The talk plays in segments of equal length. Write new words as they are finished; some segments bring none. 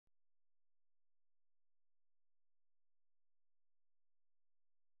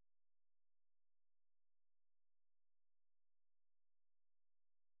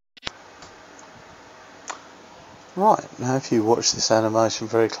Right, now if you watch this animation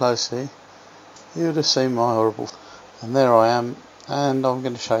very closely, you would have seen my horrible... And there I am, and I'm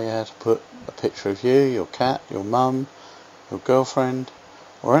going to show you how to put a picture of you, your cat, your mum, your girlfriend,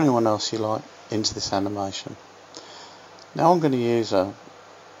 or anyone else you like into this animation. Now I'm going to use a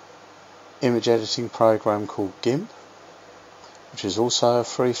image editing program called GIMP, which is also a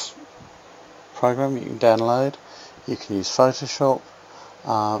free program you can download. You can use Photoshop,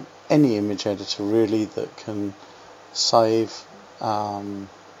 any image editor really that can save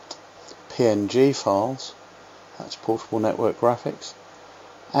PNG files, that's portable network graphics,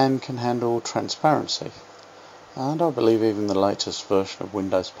 and can handle transparency. And I believe even the latest version of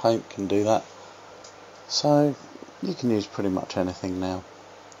Windows Paint can do that. So you can use pretty much anything now.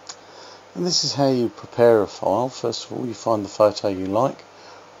 And this is how you prepare a file. First of all, you find the photo you like,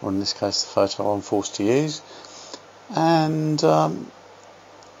 or in this case the photo I'm forced to use, and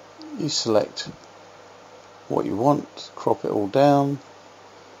you select what you want, crop it all down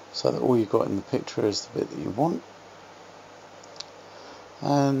so that all you've got in the picture is the bit that you want.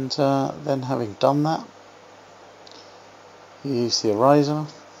 And then having done that, you use the eraser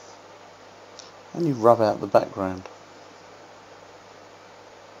and you rub out the background.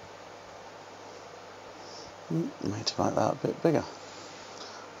 I need to make that a bit bigger.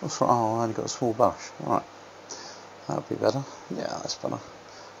 That's right, oh, I only got a small brush. Right, that would be better. Yeah, that's better.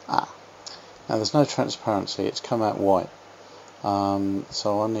 Now there's no transparency, it's come out white.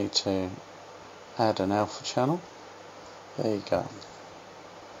 So I need to add an alpha channel. There you go.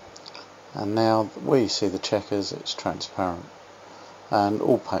 And now where you see the checkers, it's transparent. And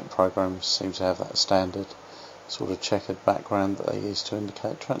all paint programs seem to have that standard sort of checkered background that they use to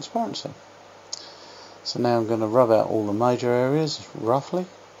indicate transparency. So now I'm going to rub out all the major areas roughly,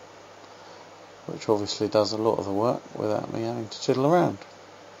 which obviously does a lot of the work without me having to fiddle around.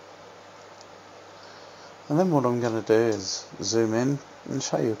 And then what I'm going to do is zoom in and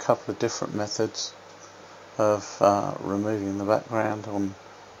show you a couple of different methods of removing the background on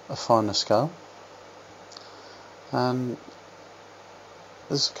a finer scale. And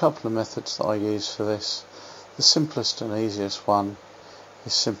there's a couple of methods that I use for this. The simplest and easiest one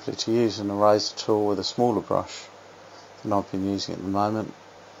is simply to use an eraser tool with a smaller brush than I've been using at the moment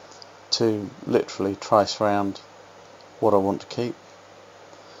to literally trace around what I want to keep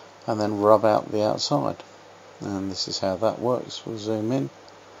and then rub out the outside. And this is how that works. We'll zoom in.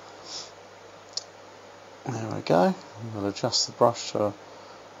 There we go. We'll adjust the brush to a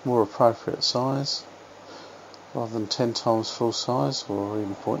more appropriate size. Rather than 10 times full size or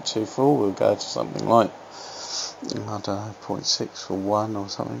even 0.24, we'll go to something like, I don't know, 0.6 or 1 or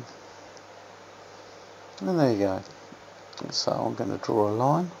something. And there you go. So I'm going to draw a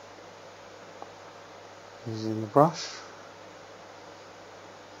line using the brush.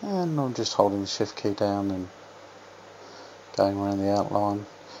 And I'm just holding the shift key down and going around the outline.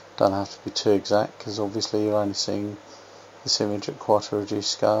 Don't have to be too exact because obviously you're only seeing this image at quite a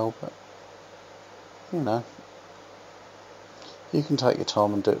reduced scale, but you know, you can take your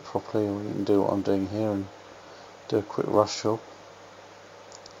time and do it properly, or you can do what I'm doing here and do a quick rush job.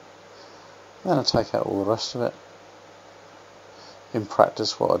 Then I take out all the rest of it. In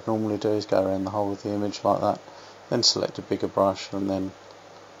practice what I'd normally do is go around the whole of the image like that, then select a bigger brush and then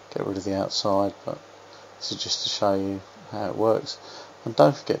get rid of the outside, but this is just to show you how it works. And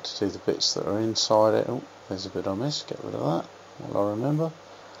don't forget to do the bits that are inside it. Oh, there's a bit I missed, get rid of that while I remember.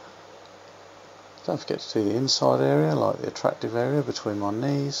 Don't forget to do the inside area, like the attractive area between my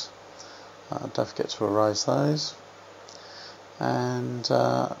knees. Don't forget to erase those. And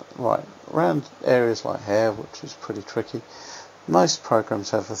right, around areas like hair, which is pretty tricky. Most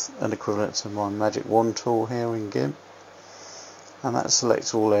programs have an equivalent to my magic wand tool here in GIMP, and that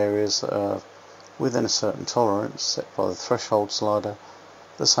selects all areas that are within a certain tolerance set by the threshold slider,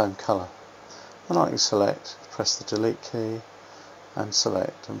 the same colour. Then I can select, press the delete key, and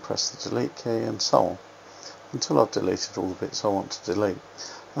select and press the delete key, and so on, until I've deleted all the bits I want to delete.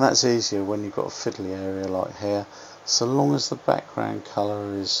 And that's easier when you've got a fiddly area like hair, so long as the background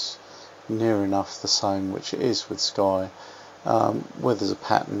colour is near enough the same, which it is with sky. Where there's a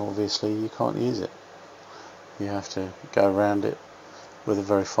pattern, obviously you can't use it. You have to go around it with a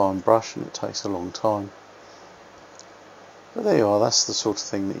very fine brush, and it takes a long time. But there you are, that's the sort of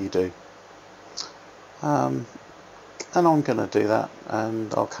thing that you do. And I'm going to do that,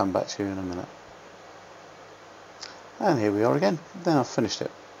 and I'll come back to you in a minute. And here we are again. Then I've finished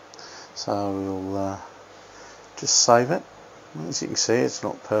it. So we'll just save it. As you can see, it's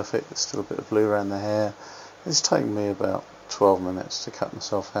not perfect. There's still a bit of blue around the hair. It's taken me about 12 minutes to cut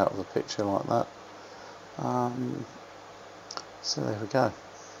myself out of the picture like that. So there we go.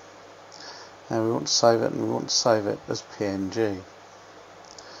 Now we want to save it, and we want to save it as PNG.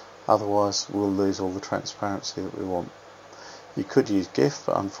 Otherwise we'll lose all the transparency that we want. You could use GIF,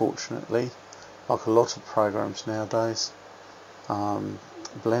 but unfortunately, like a lot of programs nowadays,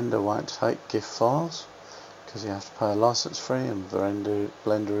 Blender won't take GIF files because you have to pay a license fee, and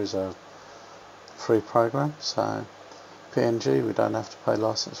Blender is a free program, so PNG we don't have to pay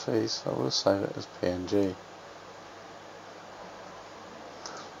license fees, so we'll save it as PNG.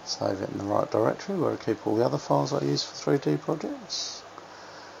 Save it in the right directory where I keep all the other files I use for 3D projects.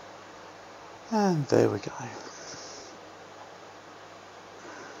 And there we go.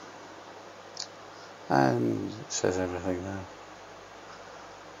 And it says everything now.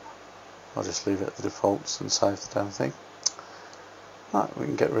 I'll just leave it at the defaults and save the damn thing. Right, we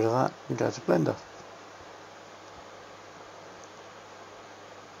can get rid of that and go to Blender.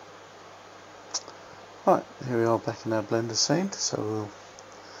 Right, here we are back in our Blender scene, so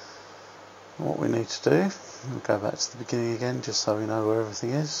what we need to do, we'll go back to the beginning again just so we know where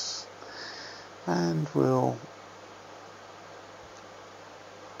everything is, and we'll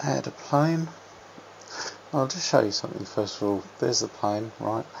add a plane. I'll just show you something first of all. There's the plane,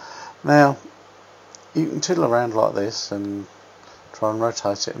 right? Now, you can twiddle around like this and try and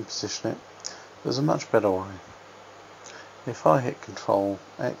rotate it and position it. There's a much better way. If I hit Control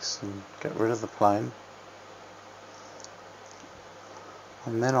X and get rid of the plane,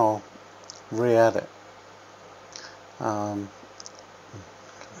 and then I'll re-add it.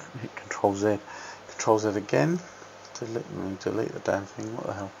 Hit Control Z. Control Z again. Delete the damn thing. What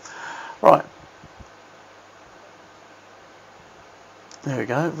the hell? Right. There we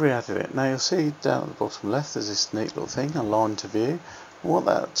go. Re-added it. Now you'll see down at the bottom left there's this neat little thing, Align to View. And what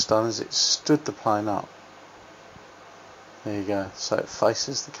that's done is it stood the plane up. There you go. So it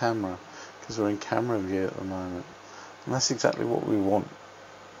faces the camera because we're in camera view at the moment. And that's exactly what we want,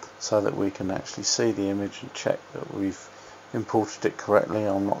 so that we can actually see the image and check that we've imported it correctly.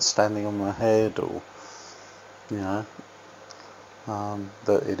 I'm not standing on my head, or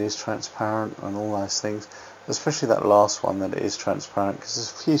that it is transparent and all those things, especially that last one, that it is transparent, because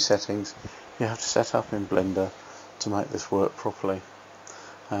there's a few settings you have to set up in Blender to make this work properly,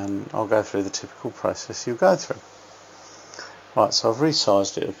 and I'll go through the typical process you'll go through. Right, so I've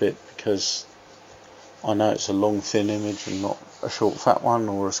resized it a bit because I know it's a long thin image and not a short fat one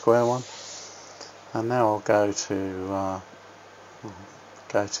or a square one. And now I'll go to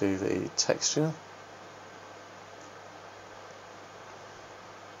the texture.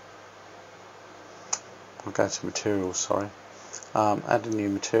 I'll go to materials, sorry. Add a new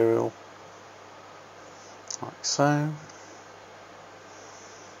material, like so.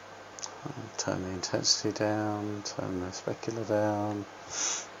 Turn the intensity down, turn the specular down.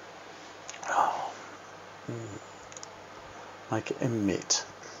 Make it emit.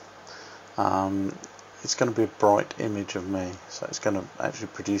 It's going to be a bright image of me, so it's going to actually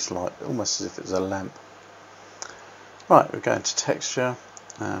produce light, almost as if it was a lamp. Right, we're going to texture,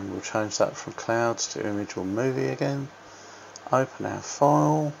 and we'll change that from clouds to image or movie again. Open our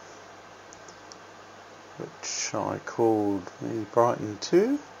file, which I called me Brighton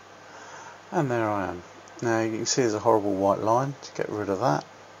 2, and there I am. Now you can see there's a horrible white line. To get rid of that,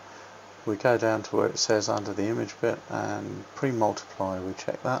 we go down to where it says under the image bit and pre-multiply, we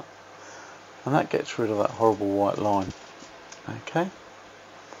check that, and that gets rid of that horrible white line. Okay,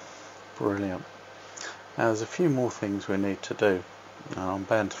 brilliant. Now there's a few more things we need to do, and I'm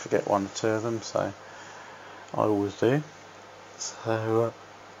bound to forget one or two of them, so I always do, so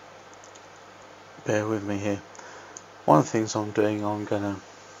bear with me here. One of the things I'm doing, I'm going to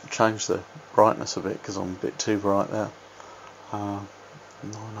change the brightness a bit because I'm a bit too bright there.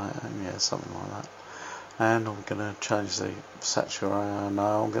 988, yeah, something like that. And I'm going to change the saturation.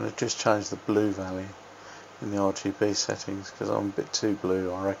 No, I'm going to just change the blue value in the RGB settings because I'm a bit too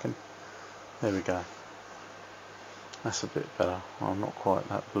blue, I reckon. There we go. That's a bit better. I'm not quite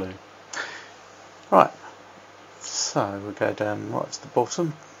that blue. Right, so we'll go down right to the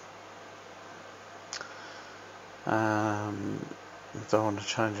bottom. Don't want to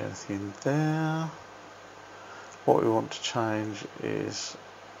change anything in there. What we want to change is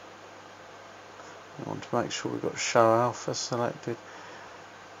we want to make sure we've got show alpha selected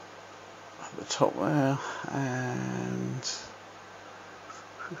at the top there, and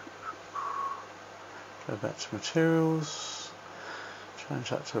go back to materials, change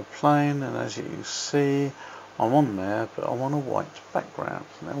that to a plane, and as you can see I'm on there, but I want a white background.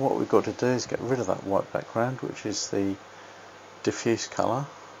 Now what we've got to do is get rid of that white background, which is the diffuse colour,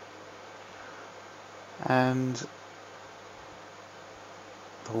 and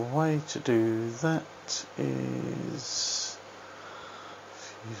the way to do that is,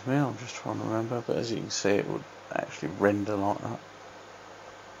 if Excuse me, I'm just trying to remember, but as you can see it would actually render like that.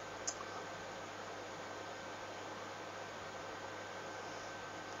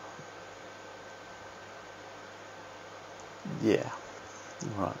 Yeah,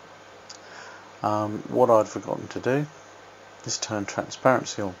 right. What I'd forgotten to do is turn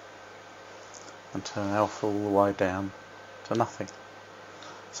transparency on and turn alpha all the way down to nothing.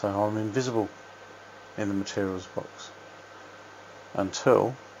 So I'm invisible in the materials box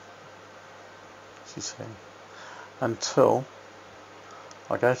until, as you see, until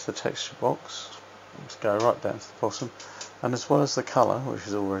I go to the texture box, just go right down to the bottom, and as well as the colour, which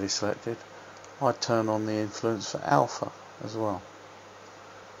is already selected, I turn on the influence for alpha as well.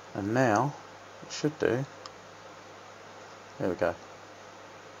 And now it should do. There we go.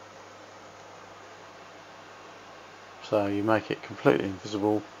 So you make it completely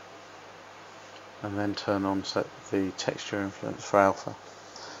invisible and then turn on set the texture influence for alpha,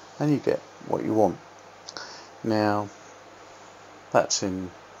 and you get what you want. Now that's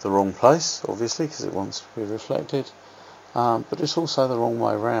in the wrong place obviously because it wants to be reflected, but it's also the wrong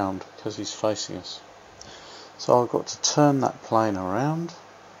way around because he's facing us. So I've got to turn that plane around,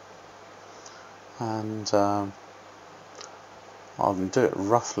 and I can do it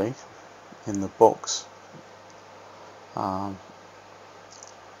roughly in the box.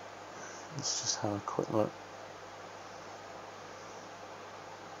 Let's just have a quick look.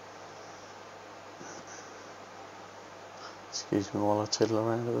 Excuse me while I tiddle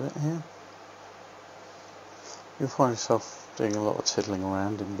around a bit here. You'll find yourself doing a lot of tiddling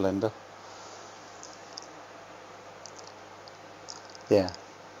around in Blender. Yeah.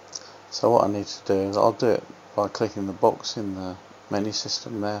 So what I need to do is I'll do it by clicking the box in the menu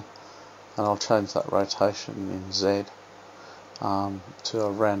system there, and I'll change that rotation in Z to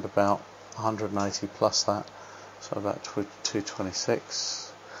around about 180 plus that, so about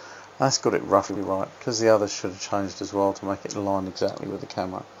 226. That's got it roughly right, because the others should have changed as well to make it align exactly with the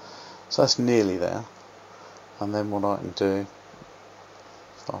camera. So that's nearly there. And then what I can do,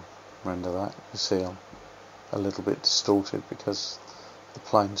 if I render that, you see I'm a little bit distorted because the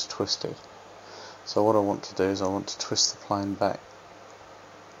plane's twisted. So what I want to do is I want to twist the plane back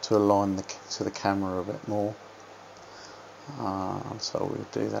to align to the camera a bit more. So we'll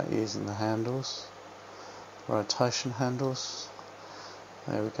do that using the handles, rotation handles.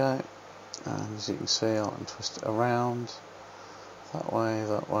 There we go. And as you can see, I can twist it around that way,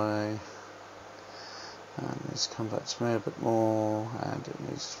 and it needs to come back to me a bit more, and it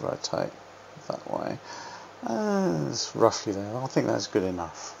needs to rotate that way. It's roughly there. I think that's good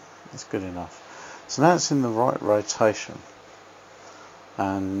enough. It's good enough. So now it's in the right rotation,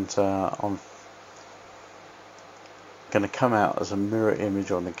 and I'm going to come out as a mirror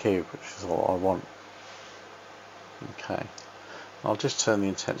image on the cube, which is what I want. Okay, I'll just turn the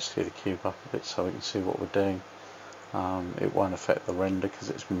intensity of the cube up a bit so we can see what we're doing. It won't affect the render because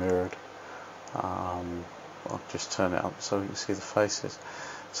it's mirrored. I'll just turn it up so we can see the faces,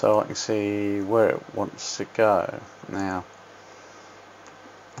 so I can see where it wants to go. Now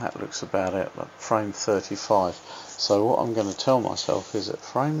that looks about it, like frame 35. So what I'm going to tell myself is at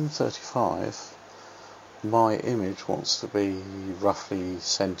frame 35 my image wants to be roughly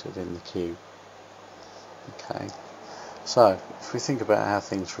centered in the cube. Okay, so if we think about how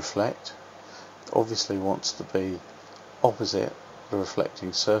things reflect, it obviously wants to be opposite the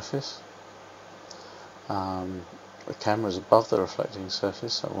reflecting surface. The camera is above the reflecting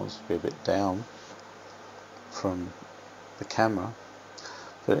surface, so it wants to be a bit down from the camera,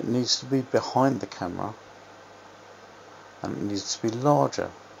 but it needs to be behind the camera, and it needs to be larger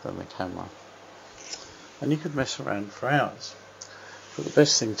than the camera. And you could mess around for hours, but the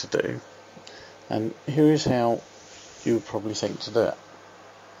best thing to do, and here is how you would probably think to do it.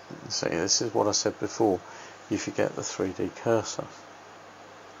 See, this is what I said before, you forget the 3D cursor,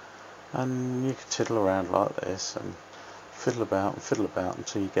 and you can tiddle around like this and fiddle about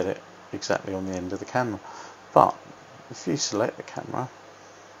until you get it exactly on the end of the camera. But if you select the camera,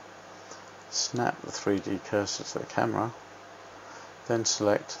 snap the 3D cursor to the camera, then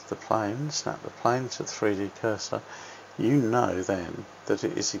select the plane, snap the plane to the 3D cursor, you know then that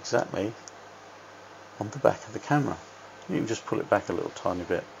it is exactly on the back of the camera. You can just pull it back a little tiny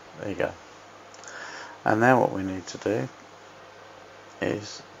bit. There you go. And now what we need to do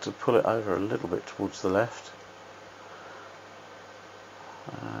is to pull it over a little bit towards the left,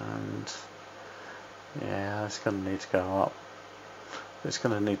 and yeah, it's going to need to go up. It's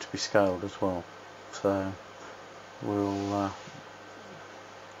going to need to be scaled as well, so we'll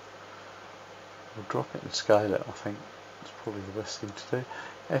drop it and scale it. I think that's probably the best thing to do.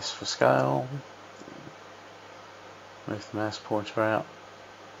 S for scale, move the mouse pointer out,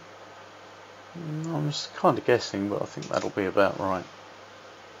 I'm just kind of guessing, but I think that'll be about right.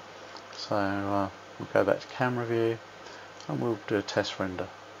 So we'll go back to camera view and we'll do a test render.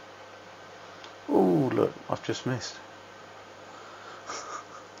 Oh look, I've just missed.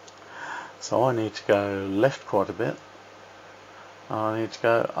 So I need to go left quite a bit. I need to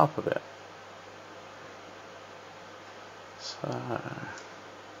go up a bit. So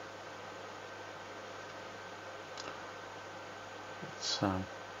let's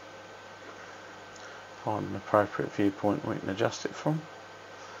find an appropriate viewpoint we can adjust it from.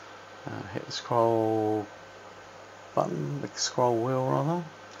 Hit the scroll button, the scroll wheel rather.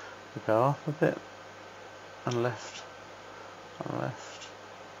 We go up a bit and left and left,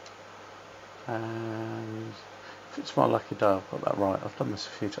 and if it's my lucky day I've got that right. I've done this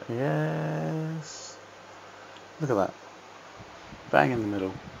a few times. Yes, look at that, bang in the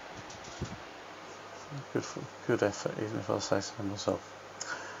middle. Good effort, even if I say so myself.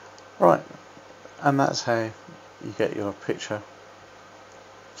 Right, and that's how you get your picture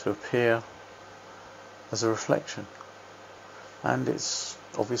to appear as a reflection, and it's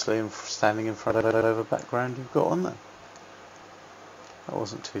obviously standing in front of whatever background you've got on there. That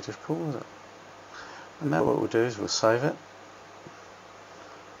wasn't too difficult, was it? And now what we'll do is we'll save it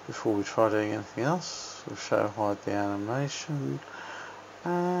before we try doing anything else. We'll show hide the animation,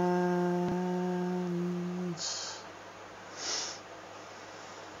 and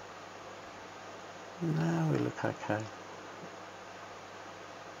now we look okay.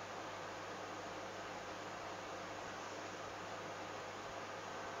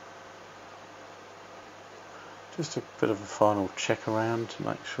 Just a bit of a final check around to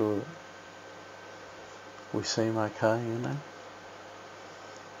make sure that we seem okay, you know.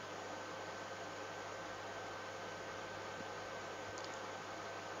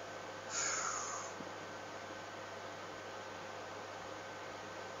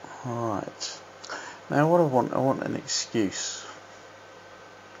 Right, now what I want an excuse,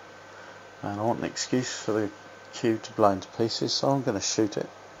 and I want an excuse for the cube to blow into pieces, so I'm going to shoot it,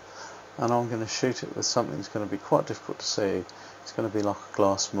 and I'm going to shoot it with something that's going to be quite difficult to see. It's going to be like a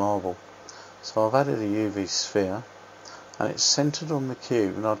glass marble. So I've added a UV sphere, and it's centered on the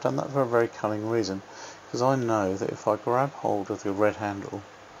cube, and I've done that for a very cunning reason, because I know that if I grab hold of the red handle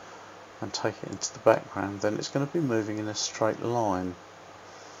and take it into the background, then it's going to be moving in a straight line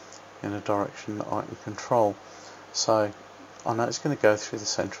in a direction that I can control. So I know it's going to go through the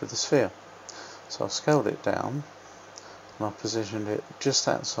centre of the sphere. So I've scaled it down and I've positioned it just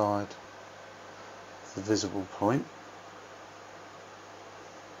outside the visible point.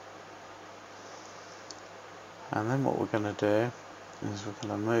 And then what we're going to do is we're going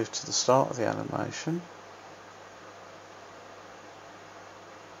to move to the start of the animation.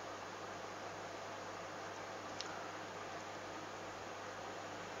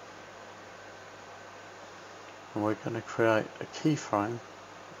 And we're going to create a keyframe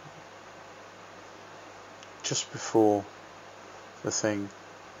just before the thing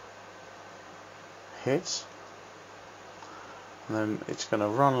hits, and then it's going to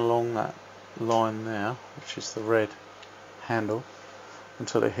run along that line there, which is the red handle,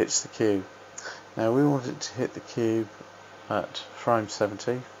 until it hits the cube. Now we want it to hit the cube at frame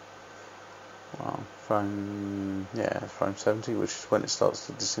 70. Well, frame 70, which is when it starts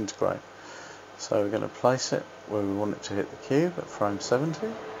to disintegrate. So we're going to place it where we want it to hit the cube at frame 70.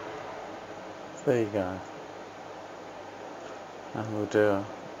 There you go. And we'll do a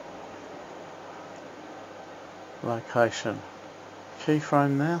location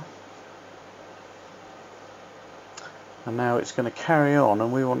keyframe there. And now it's going to carry on,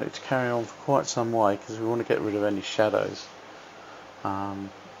 and we want it to carry on for quite some way because we want to get rid of any shadows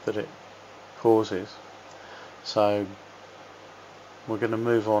that it causes. So we're going to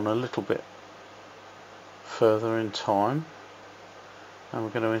move on a little bit further in time, and we're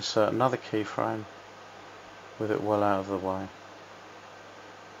going to insert another keyframe with it well out of the way.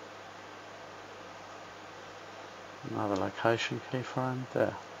 Another location keyframe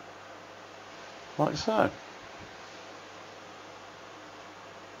there, like so.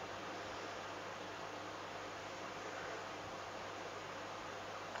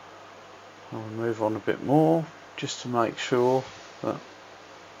 I'll move on a bit more just to make sure that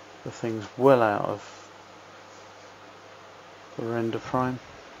the thing's well out of the render frame.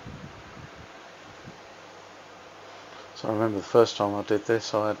 So I remember the first time I did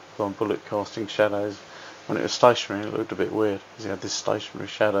this, I had gone bullet casting shadows. When it was stationary, it looked a bit weird because you had this stationary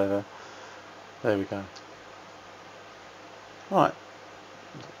shadow there. There we go. Right,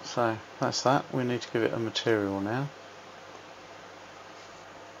 so that's that. We need to give it a material now.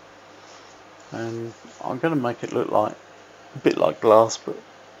 And I'm going to make it look like a bit like glass, but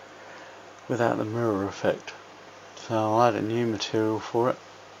without the mirror effect. So I'll add a new material for it,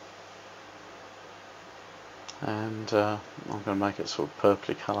 and I'm going to make it sort of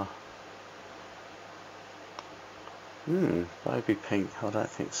purpley colour. Baby pink, I don't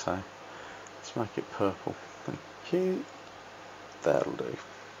think so. Let's make it purple. Thank you. That'll do.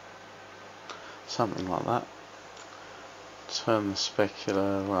 Something like that. Turn the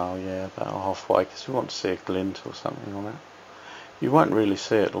specular, well, yeah, about halfway, because we want to see a glint or something on it. You won't really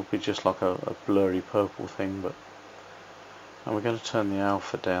see it, it'll be just like a blurry purple thing, but. And we're going to turn the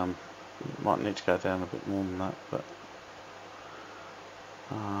alpha down. Might need to go down a bit more than that, but.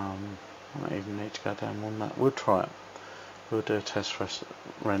 I don't even need to go down more than that. We'll try it. We'll do a test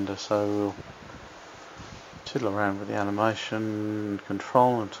render, so we'll tiddle around with the animation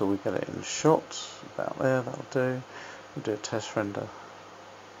control until we get it in shots. About there, that'll do. We'll do a test render.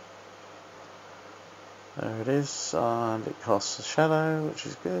 There it is, and it casts a shadow, which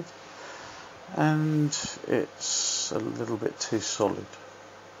is good. And it's a little bit too solid.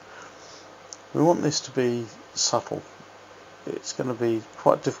 We want this to be subtle. It's going to be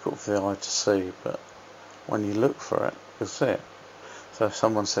quite difficult for the eye to see, but when you look for it, you'll see it. So if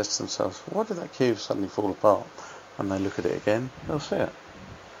someone says to themselves, why did that cube suddenly fall apart? And they look at it again, they'll see it.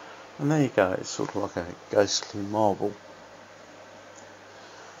 And there you go, it's sort of like a ghostly marble.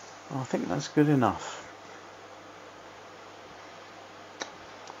 I think that's good enough.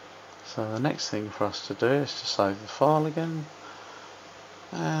 So the next thing for us to do is to save the file again,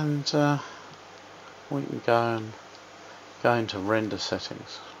 and we can go into render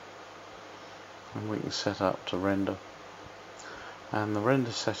settings, and we can set up to render. And the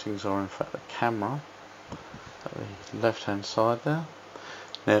render settings are in fact the camera at the left hand side there.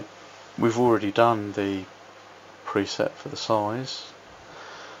 Now we've already done the preset for the size.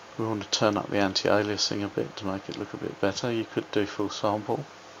 We want to turn up the anti-aliasing a bit to make it look a bit better. You could do full sample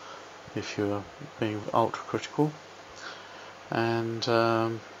if you're being ultra critical. And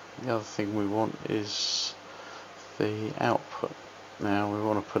the other thing we want is the output. Now we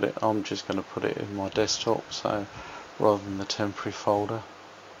want to put it, I'm just going to put it in my desktop, so rather than the temporary folder.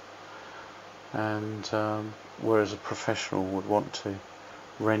 And whereas a professional would want to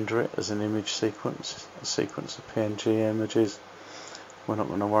render it as an image sequence, a sequence of PNG images, we're not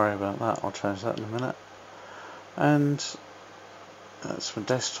going to worry about that. I'll change that in a minute. And that's for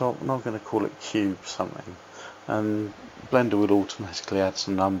desktop, and I'm going to call it cube something. And Blender would automatically add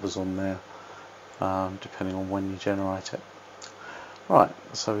some numbers on there, depending on when you generate it. Right,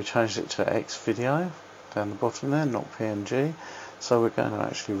 so we changed it to X video down the bottom there, not PNG. So we're going to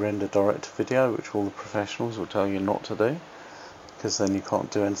actually render direct to video, which all the professionals will tell you not to do, because then you can't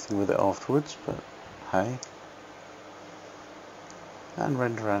do anything with it afterwards, but hey. And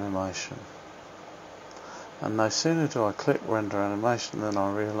render animation. And no sooner do I click render animation than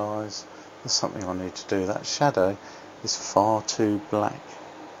I realise there's something I need to do. That shadow is far too black.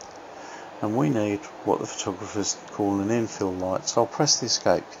 And we need what the photographers call an infill light. So I'll press the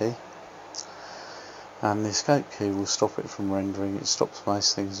escape key. And the escape key will stop it from rendering. It stops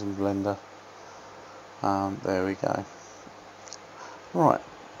most things in Blender. There we go. Right,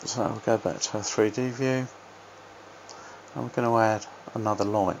 so we'll go back to our 3D view. And we're going to add another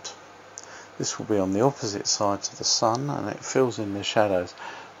light. This will be on the opposite side to the sun, and it fills in the shadows,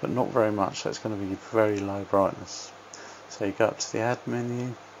 but not very much, so it's going to be very low brightness. So you go up to the add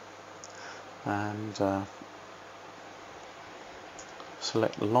menu and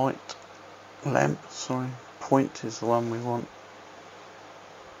select light, point is the one we want.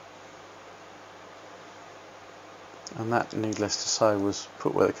 And that, needless to say, was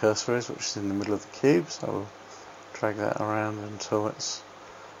put where the cursor is, which is in the middle of the cube, so we'll drag that around until it's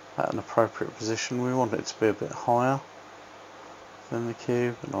at an appropriate position. We want it to be a bit higher than the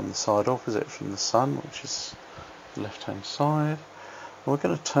cube and on the side opposite from the sun, which is the left hand side. And we're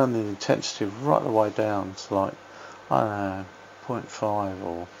going to turn the intensity right the way down to, like, I don't know, 0.5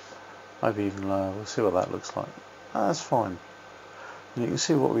 or maybe even lower. We'll see what that looks like. That's fine. And you can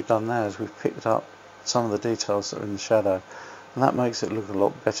see what we've done now is we've picked up some of the details that are in the shadow, and that makes it look a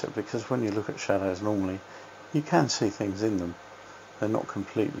lot better, because when you look at shadows normally you can see things in them. They're not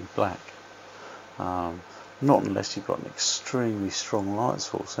completely black. Not unless you've got an extremely strong light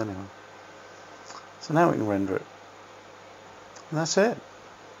source anyway. So now we can render it. And that's it.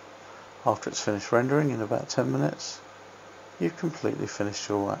 After it's finished rendering in about 10 minutes, you've completely finished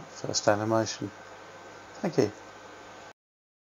your first animation. Thank you.